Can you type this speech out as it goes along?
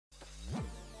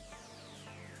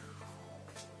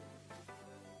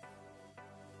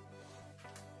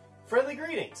Friendly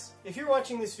greetings! If you're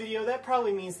watching this video, that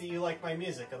probably means that you like my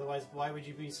music, otherwise why would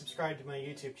you be subscribed to my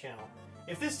YouTube channel?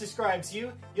 If this describes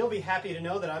you, you'll be happy to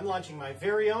know that I'm launching my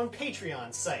very own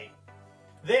Patreon site.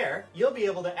 There, you'll be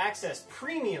able to access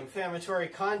premium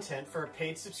Famitory content for a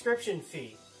paid subscription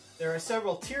fee. There are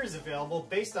several tiers available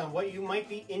based on what you might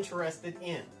be interested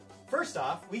in. First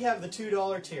off, we have the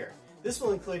 $2 tier. This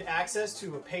will include access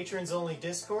to a patrons-only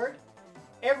Discord,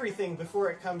 everything before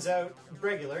it comes out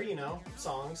regular, you know,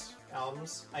 songs,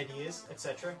 albums, ideas,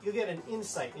 etc. You'll get an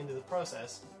insight into the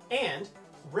process. And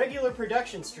regular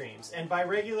production streams. And by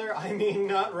regular, I mean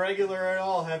not regular at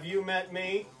all. Have you met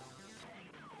me?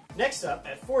 Next up,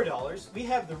 at $4, we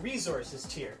have the Resources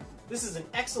tier. This is an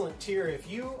excellent tier if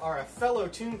you are a fellow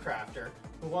tune crafter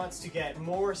who wants to get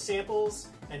more samples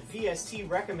and VST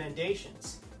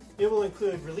recommendations. It will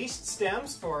include released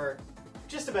stems for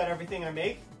just about everything I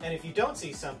make, and if you don't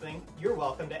see something, you're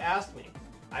welcome to ask me.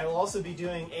 I will also be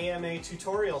doing AMA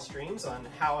tutorial streams on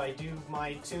how I do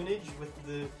my tunage with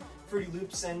the Fruity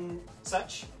Loops and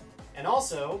such, and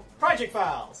also project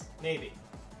files, maybe.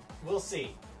 We'll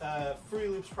see. Fruity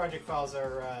Loops project files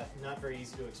are not very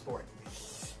easy to export.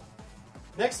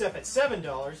 Next up at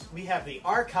 $7, we have the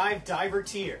Ardchive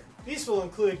tier. These will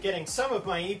include getting some of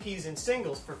my EPs and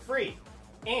singles for free,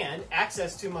 and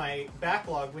access to my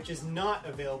backlog, which is not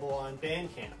available on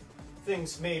Bandcamp,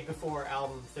 things made before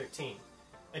album 13.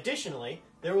 Additionally,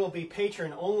 there will be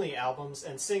patron-only albums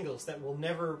and singles that will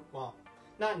never, well,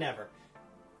 not never,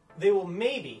 they will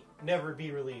maybe never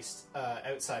be released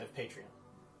outside of Patreon.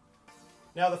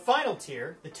 Now the final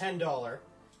tier, the $10,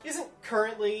 isn't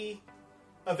currently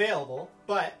available,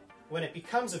 but when it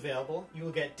becomes available, you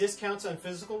will get discounts on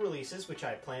physical releases, which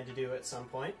I plan to do at some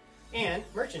point, and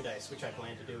merchandise, which I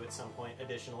plan to do at some point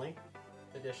additionally.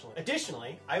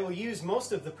 Additionally, I will use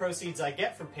most of the proceeds I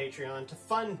get from Patreon to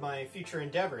fund my future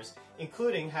endeavors,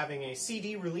 including having a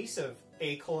CD release of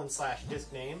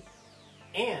A:/disc name,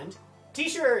 and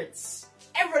t-shirts!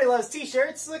 Everybody loves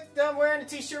t-shirts! Look, I'm wearing a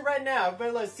t-shirt right now.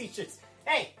 Everybody loves t-shirts.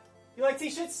 Hey, you like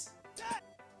t-shirts?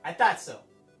 I thought so.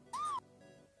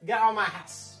 Get out of my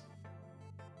house.